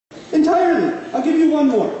Entirely. I'll give you one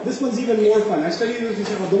more. This one's even more fun. I studied with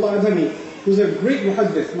Shaykh Abdullah Adhami, who's a great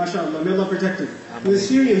muhaddith, mashallah, may Allah protect him. He's a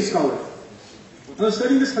Syrian scholar. I was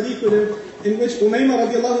studying this hadith with him, in which Umayma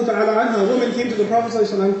radiallahu ta'ala anha, a woman came to the Prophet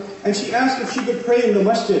ﷺ, and she asked if she could pray in the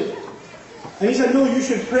masjid. And he said, no, you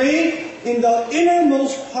should pray in the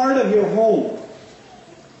innermost part of your home.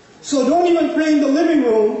 So don't even pray in the living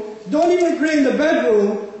room, don't even pray in the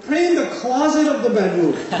bedroom, pray in the closet of the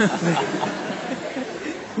bedroom.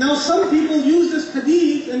 Now some people use this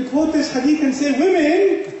hadith and quote this hadith and say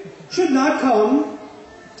women should not come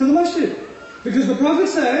to the masjid. Because the Prophet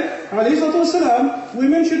said, alayhi salatu wasalam,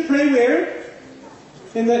 women should pray where?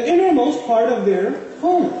 In the innermost part of their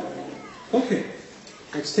home. Okay,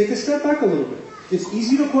 let's take a step back a little bit. It's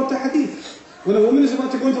easy to quote the hadith. When a woman is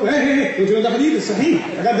about to go into, hey, don't you know the hadith? It's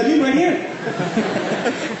sahih. I got the hadith right here.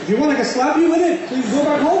 If you want, I can slap you with it. Please go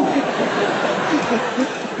back home.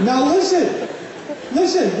 Now listen,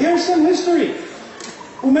 here's some history.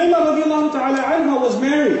 Umayma radiallahu ta'ala anha was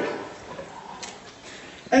married.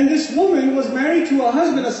 And this woman was married to a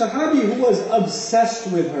husband, a sahabi, who was obsessed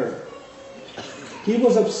with her. He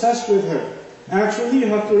was obsessed with her. Actually, you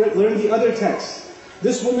have to learn the other text.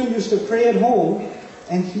 This woman used to pray at home,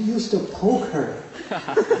 and he used to poke her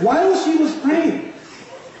while she was praying.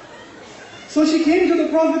 So she came to the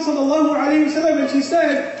Prophet ﷺ and she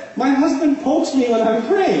said, my husband pokes me when I'm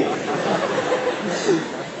praying.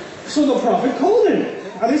 So the Prophet called him.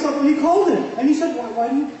 He called him. And he said, why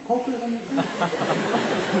do you poke her when you're praying?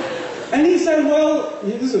 And he said, well,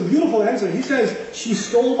 this is a beautiful answer. He says, she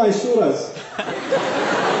stole my surahs.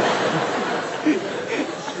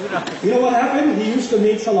 You know what happened? He used to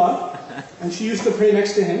make salah, and she used to pray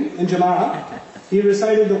next to him in jama'ah. He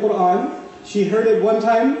recited the Quran. She heard it one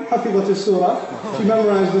time, hafidat surah. She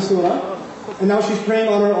memorized the surah. And now she's praying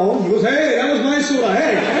on her own. He goes, hey, that was my surah,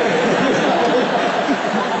 hey.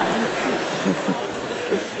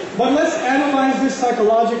 But let's analyze this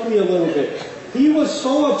psychologically a little bit. He was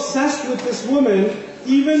so obsessed with this woman,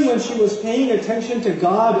 even when she was paying attention to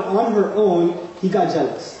God on her own, he got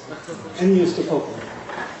jealous. And he used to poke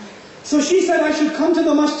her. So she said, I should come to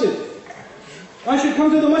the masjid. I should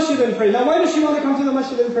come to the masjid and pray. Now why does she want to come to the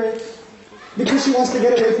masjid and pray? Because she wants to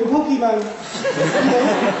get away from Pokemon.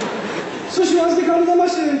 So she wants to come to the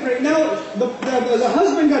masjid and pray. Now the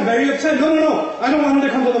husband got very upset. No, I don't want her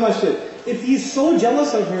to come to the masjid. If he's so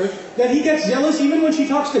jealous of her that he gets jealous even when she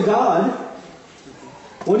talks to God,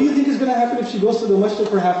 what do you think is going to happen if she goes to the masjid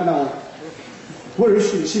for half an hour? Where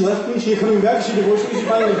is she? She left me? She coming back? She divorced me? She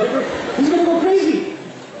filing a paper? He's going to go crazy.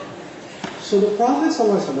 So the Prophet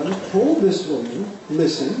ﷺ told this woman,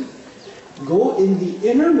 listen, go in the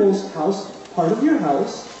innermost part of your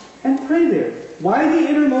house and pray there. Why the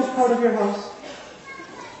innermost part of your house?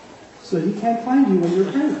 So he can't find you when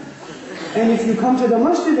you're praying. And if you come to the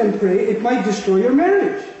masjid and pray, it might destroy your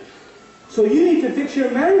marriage. So you need to fix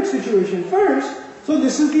your marriage situation first. So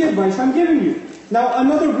this is the advice I'm giving you. Now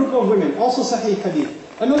another group of women, also Sahih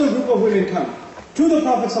Hadith, another group of women come to the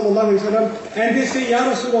Prophet ﷺ and they say, Ya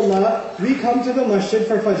Rasulullah, we come to the masjid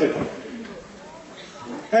for Fajr.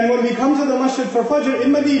 And when we come to the masjid for Fajr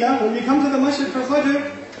in Medina, when we come to the masjid for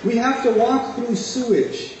Fajr, we have to walk through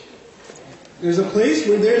sewage. There's a place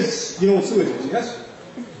where there's, sewage is, yes?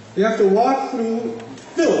 We have to walk through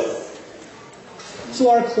filth. So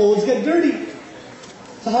our clothes get dirty.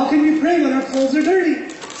 So how can we pray when our clothes are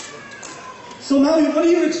dirty? So now what do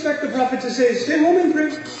you expect the Prophet to say? Stay home and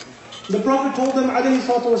pray. The Prophet told them, alayhi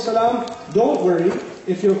salatu wasalam, don't worry,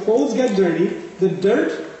 if your clothes get dirty, the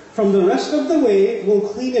dirt from the rest of the way will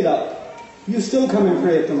clean it up. You still come and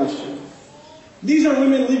pray at the masjid. These are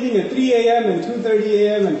women leaving at 3 a.m. and 2:30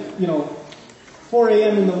 a.m. and 4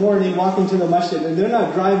 a.m. in the morning walking to the masjid, and they're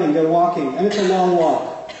not driving, they're walking, and it's a long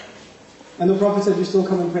walk. And the Prophet said, you still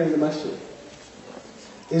come and pray in the masjid.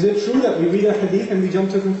 Is it true that we read a hadith and we jump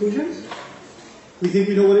to conclusions? We think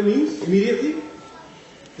we know what it means immediately?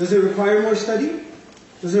 Does it require more study?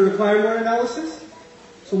 Does it require more analysis?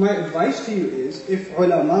 So my advice to you is, if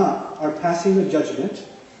ulama are passing a judgment,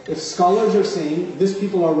 if scholars are saying, these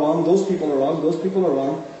people are wrong, those people are wrong, those people are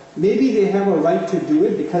wrong, maybe they have a right to do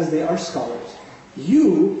it because they are scholars.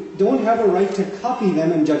 You don't have a right to copy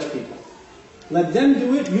them and judge people. Let them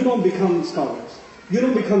do it, you don't become scholars. You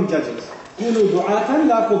don't become judges. كُونُوا دُعَاةً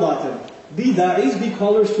لَا قُضَاةً. Be da'is, be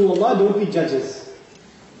callers to Allah, don't be judges.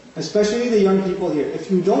 Especially the young people here. If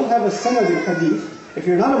you don't have a sanad al-hadith, if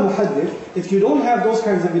you're not a muhaddith, if you don't have those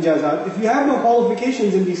kinds of ijazat, if you have no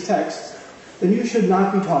qualifications in these texts, then you should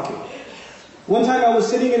not be talking. One time I was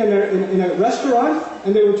sitting in a restaurant,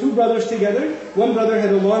 and there were two brothers together. One brother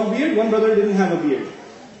had a long beard, one brother didn't have a beard.